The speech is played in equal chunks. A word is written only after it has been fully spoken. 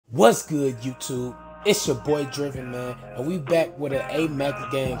What's good, YouTube? It's your boy Driven, man, and we back with an Amax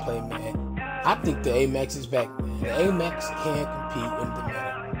gameplay, man. I think the Amax is back, man. The Amax can compete in the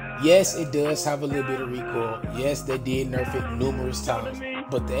meta. Yes, it does have a little bit of recoil. Yes, they did nerf it numerous times,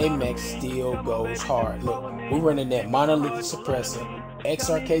 but the Amax still goes hard. Look, we're running that monolithic suppressor,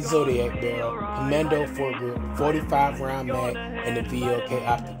 XRK Zodiac barrel, Commando foregrip, 45 round mag, and the VLK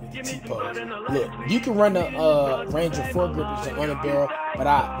optic with the T-pose. Look, you can run the Ranger foregrippers on the barrel, but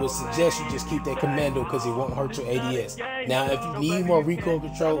I would suggest you just keep that Commando because it won't hurt your ADS. Now, if you need more recoil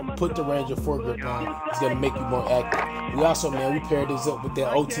control, put the Ranger foregrip on. It's gonna make you more active. We also, man, we paired this up with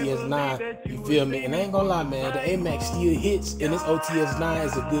that OTS-9. You feel me? And I ain't gonna lie, man, the Amax still hits, and this OTS-9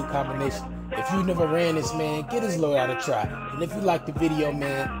 is a good combination. If you never ran this, man, get his loadout a try. And if you like the video,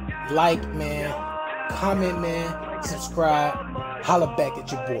 man, like, man, comment, man, subscribe, holla back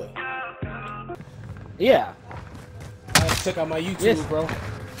at your boy. Yeah. Check out my YouTube, bro.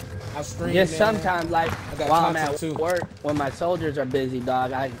 I stream. Yes, man. Sometimes, like, while I'm at too. work, when my soldiers are busy,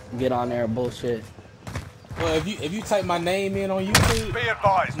 dog, I get on there and bullshit. Well, if you type my name in on YouTube, be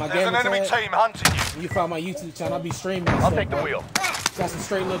advised, there's an enemy team hunting you. And you find my YouTube channel, I'll be streaming. I'll take the wheel. Got some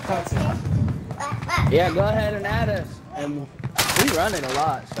straight little content. Yeah, go ahead and add us. And we run it a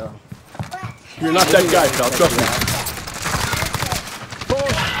lot, so. You're not that guy, pal. Trust me.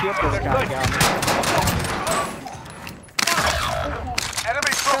 Bullshit, this guy got me.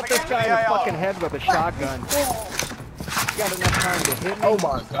 Enemy Shot this guy in the fucking head with a shotgun. Got enough time to hit me. Oh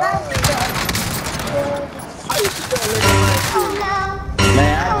my god.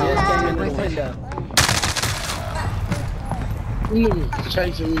 Man, I just came in the window.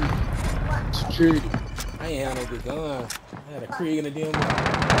 Chasing me. Security. I ain't had no good gun. I had a Krieg in the damn.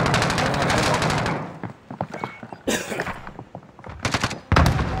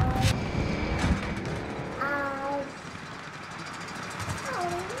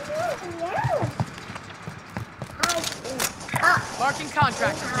 Marking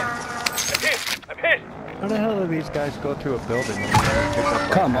contractor. I'm hit. How the hell do these guys go through a building?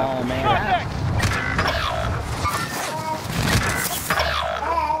 Come on, man.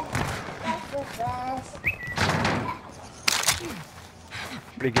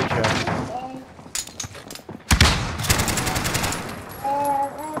 Pretty good shot.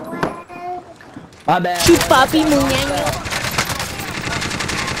 My bad. Papi muñeño.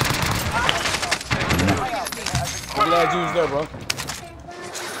 I'm glad you was there, bro.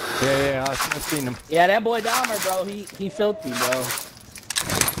 Yeah, I've seen him. Yeah, that boy Dahmer, bro, he filthy, bro.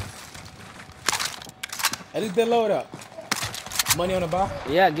 At least that loadout. Money on the bar?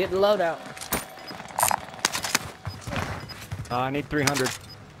 Yeah, get the loadout. I need 300.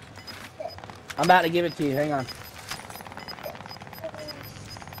 I'm about to give it to you. Hang on.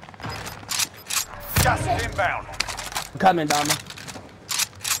 Gas is inbound. I'm coming, Dahmer.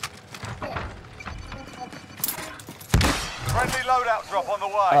 Friendly loadout drop on the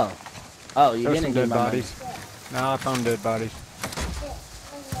way. Oh, you There's didn't some get dead my bodies. No, I found dead bodies.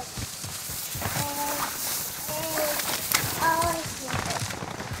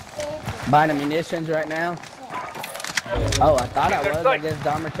 Buying the munitions right now. Oh, I thought I was. I guess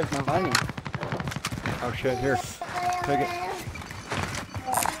Dahmer took my money. Oh shit, here. Take it.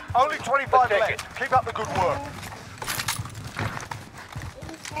 Only 25 left. Keep up the good work.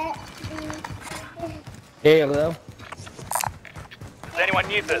 Here you go. Does anyone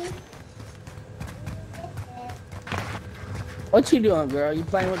need this? What you doing, girl? You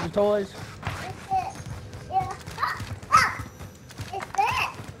playing with the toys?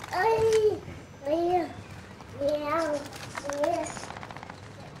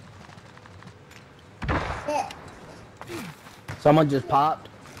 Someone just popped.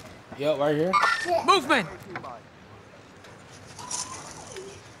 Yep, right here. Movement.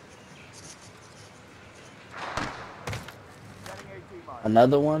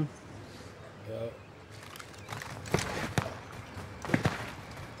 Another one. Yep.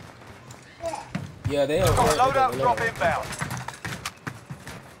 Yeah, they are. Loadout drop inbound.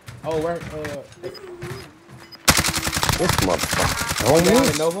 Oh, where? This motherfucker. Oh, down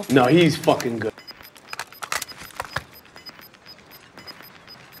in Nova? No, he's fucking good.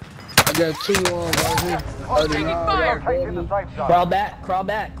 I got two on right here. Taking fire. Taking the safe zone. Crawl back, crawl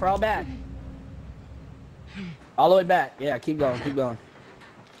back, crawl back. All the way back. Yeah, keep going, keep going.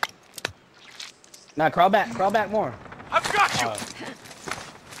 Now crawl back more. I've got you.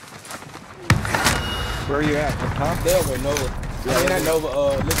 Where are you at? Up top? They over in Nova. Yeah, they're not Nova.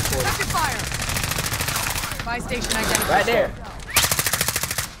 Looking for it. Taking fire. Buy station identified. Right there.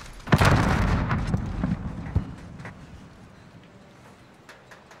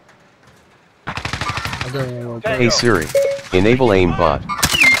 Hey Siri, enable aimbot.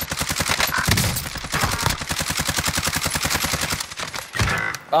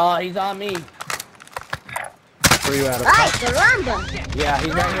 Oh, he's on me. Where you at? Ay, caramba! Yeah,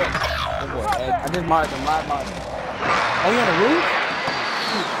 he's right here. Oh boy, I just marked him. Live marked him. Oh, you on the roof?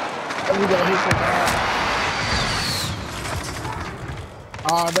 We got hit from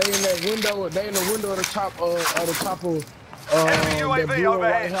they in that window. They in the window at the top of that Enemy blue UAV and white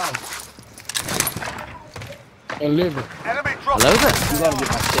overhead. house. And living. Enemy dropping. I'm gonna get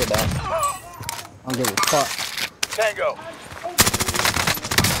my shit back. I don't give a fuck. Tango.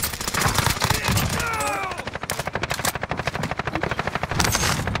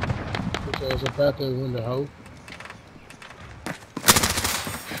 There's a back there window, ho.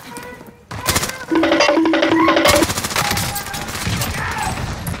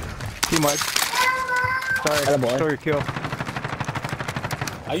 Too much. Sorry, Atta boy. sorry, kill.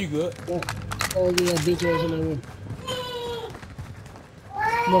 Are you good? Oh, yeah, bitch ass in that room.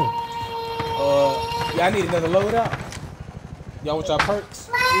 No. Y'all need another loadout? Y'all want y'all perks?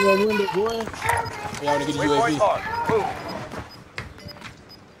 You got window, boy. Y'all wanna get a Waypoint UAV? mark. Move.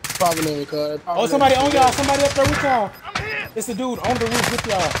 Probably never, cuz. Oh, somebody on y'all. Somebody up there with y'all. It's the dude on the roof with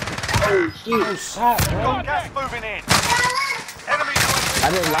y'all. Oh, shit. Oh, shot, bro. Gas moving in. Enemy UAV. I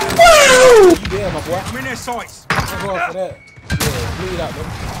just lied. You dead, my boy. I'm in their sights. I'm going for that. Yeah, bleed out, bro.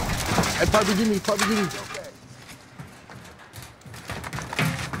 Hey, Puppy, give me.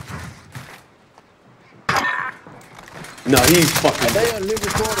 No, he's fucking. They in living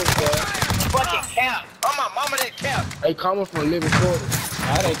quarters, bro. Fucking camp. Oh my mama, that camp. They coming from living quarters.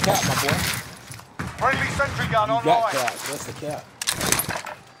 Nah, that ain't cap, my boy. Friendly sentry gun You got online. cap. That's the cap.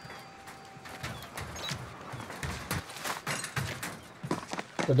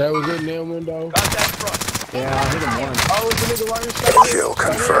 But that was in their window. Contact front. Yeah, I hit him once. Oh, it's a nigga right inside. Kill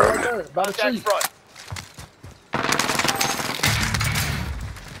confirmed. Right there, by the Contact tree. front.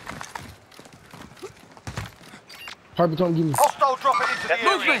 Harvey, come give me. Hostile dropping into the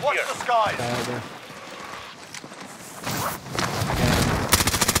area. Movement. Watch the skies.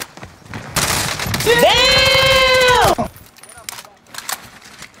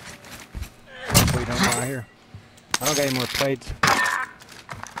 We don't lie here. I don't got any more plates.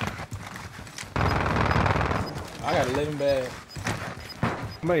 I got 11 bags.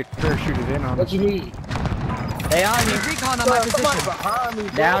 Somebody parachuted in on What us. you need? They on you. Recon on my Somebody position. behind me,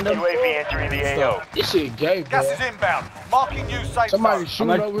 bro. Down them. UAV entering the AO. This shit gay, bro. Gas is inbound. Marking new safe Somebody zone.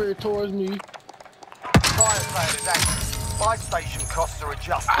 shooting over here towards me. Fire sale is active. Buy station costs are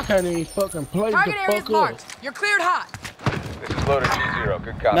adjusted. I can't even fucking play Target the area is fuck marked. up. You're cleared hot. This is loader 2-0.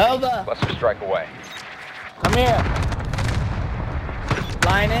 Good copy. Nova. Cluster strike away. Come here.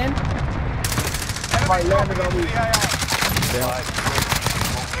 Line in. Enemy landed dropping on into me. the AO.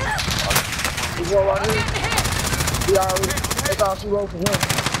 He's one right here. He already, they thought she wrote for him.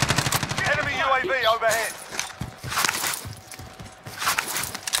 Enemy UAV overhead.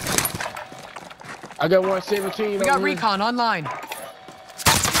 I got 117. We got recon online.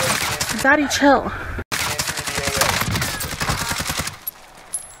 Daddy, chill.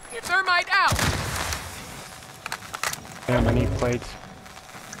 Thermite out. Damn, I need plates.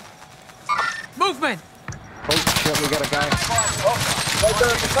 Movement. Oh shit, we got a guy. Right there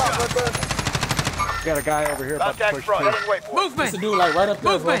at the top, right there. We got a guy over here about to Contact push front. through. Heading waypoint. It's Movement. the dude like right up there,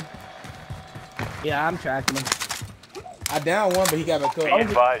 bro. Movement. Yeah, I'm tracking him. I down one, but he got back up.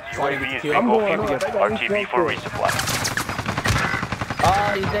 advised, Trying to get the kill. I'm going up. They got RTB for resupply.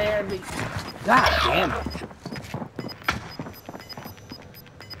 Oh, he's there. God damn it.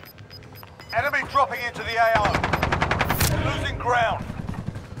 Enemy dropping into the AO. Losing ground.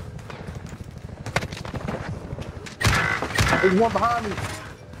 There's one behind me.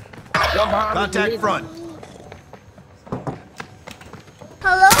 One behind me. Contact front.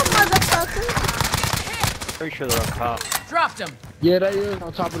 Hello, motherfucker. Pretty sure they're up top. Dropped him. Yeah, they is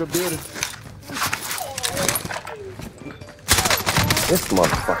on top of the building. This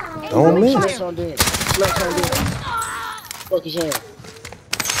motherfucker. Don't miss. Flex on them. Flex on them. Fuck his hand.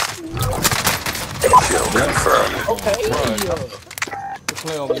 Kill confirmed. Okay.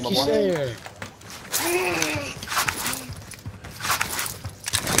 Play on me, my What you boy. saying?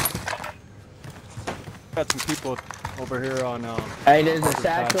 Got some people over here on Hey, there's a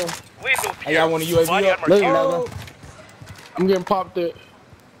satchel. Hey, y'all want a UAV up? Look, Oh. Nova. I'm getting popped at.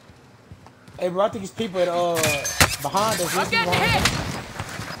 Hey, bro, I think it's people at behind us. I'm getting hit.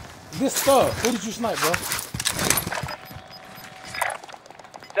 This stuff. Who did you snipe, bro?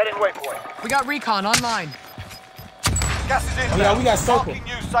 Setting waypoint. We got recon online. Gas is inbound. Yeah, we got circle. Marking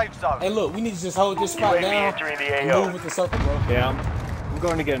new safe zone. Hey, look, we need to just hold this spot UAV down entering the and AO. move with the circle, bro. Yeah, I'm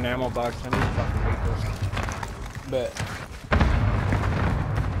going to get an ammo box. I need to fucking wait this. Bet.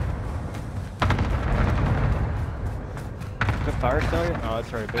 fire still yet? Oh,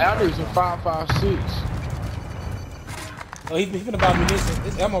 that's right. Big I fire need some 5.56. Oh, he finna buy munition.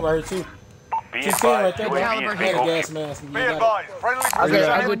 It's ammo right here too. Be 210 right there, bro. Caliber Had a here. gas mask. Be You got it. advised, friendly I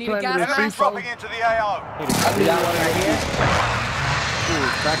precision need a just gas planted a mask? dropping C4. into the AO. We got one right here. Ooh,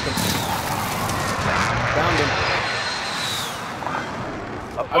 cracked him. Found him.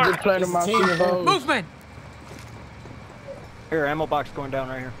 I just planted my C4. Movement! Here, ammo box going down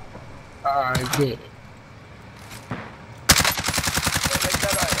right here. Alright, good.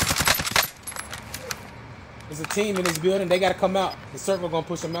 There's a team in this building. They gotta come out. The circle gonna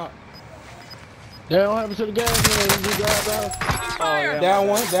push them out. They don't happen to the gas man. You got down. Fire! Down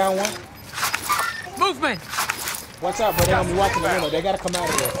one. Down one. Movement! Watch out, bro. They gonna be watching the window. They gotta come out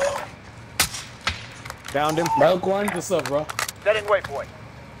of there. Downed him. Broke one. What's up, bro? Setting waypoint.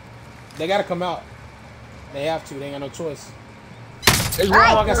 They gotta come out. They have to. They ain't got no choice. It's Oh,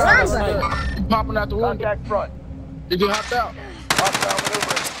 I one got right sniped. there. He popping out the window. Contact front. He just hopped out. Hostile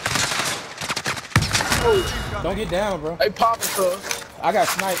maneuvering. Don't get down, bro. They popping, cuz. I got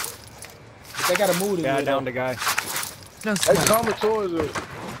sniped. But they gotta move this Yeah, way, downed though. a guy. No They smoke. coming towards it.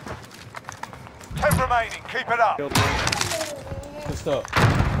 10 remaining. Keep it up. Killed one. Good stuff.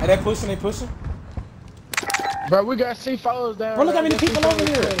 Hey, they pushing. They pushing. Bro, we got C4s down. Bro, look how there. many people C4s over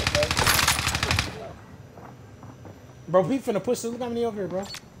here. down. Bro, we finna push. Look how many over here, bro.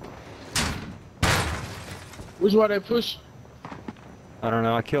 Which one they push? I don't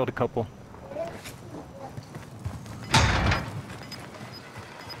know. I killed a couple.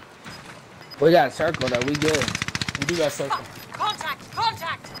 We got a circle though. We good. We do got circle. Contact!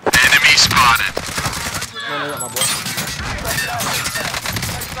 Contact! Enemy spotted. No, no, my boy.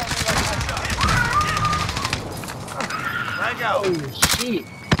 Oh, shit.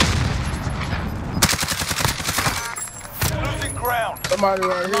 Losing ground. Somebody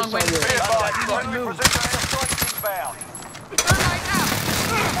right here Long way. Be somewhere. advised, Need to friendly move. precision airstrike inbound. Thermite out!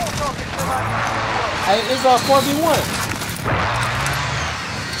 More targets remaining. Hey, it's 4v1.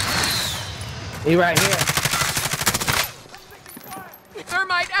 He right here.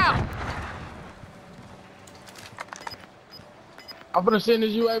 Thermite out! I'm gonna send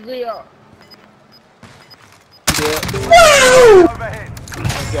this UAV out. Overhead.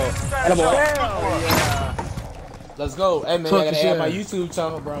 Let's go. Let's go. Hey, man, I Fuck gotta the add my shit. YouTube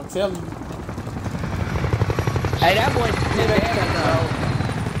channel, bro. I'm telling you. Hey, that boy did a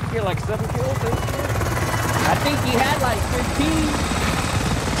head You're like 7 kills, 8 kills. I think he had like 15.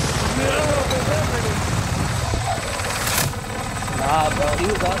 Nah, bro, he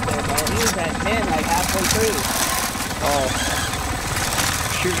was up there, bro. He was at 10, like halfway through. Oh.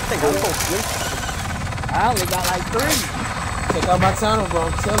 Shoot, I think I'm supposed I only got like 3. Check out my channel, bro.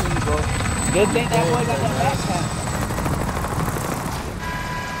 I'm telling you, bro. Good thing that boy got that backpack.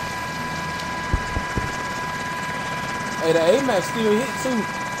 Hey, the Amax still hit too.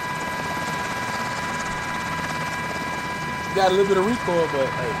 Got a little bit of recoil, but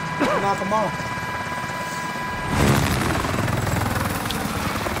hey, knock him off.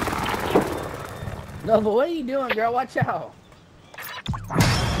 No, but what are you doing, girl? Watch out.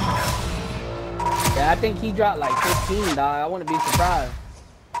 Yeah, I think he dropped like 15, dog. I wouldn't be surprised.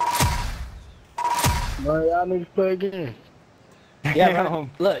 Bro, y'all need to play again. Yeah, bro.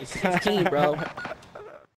 Look, 16, bro.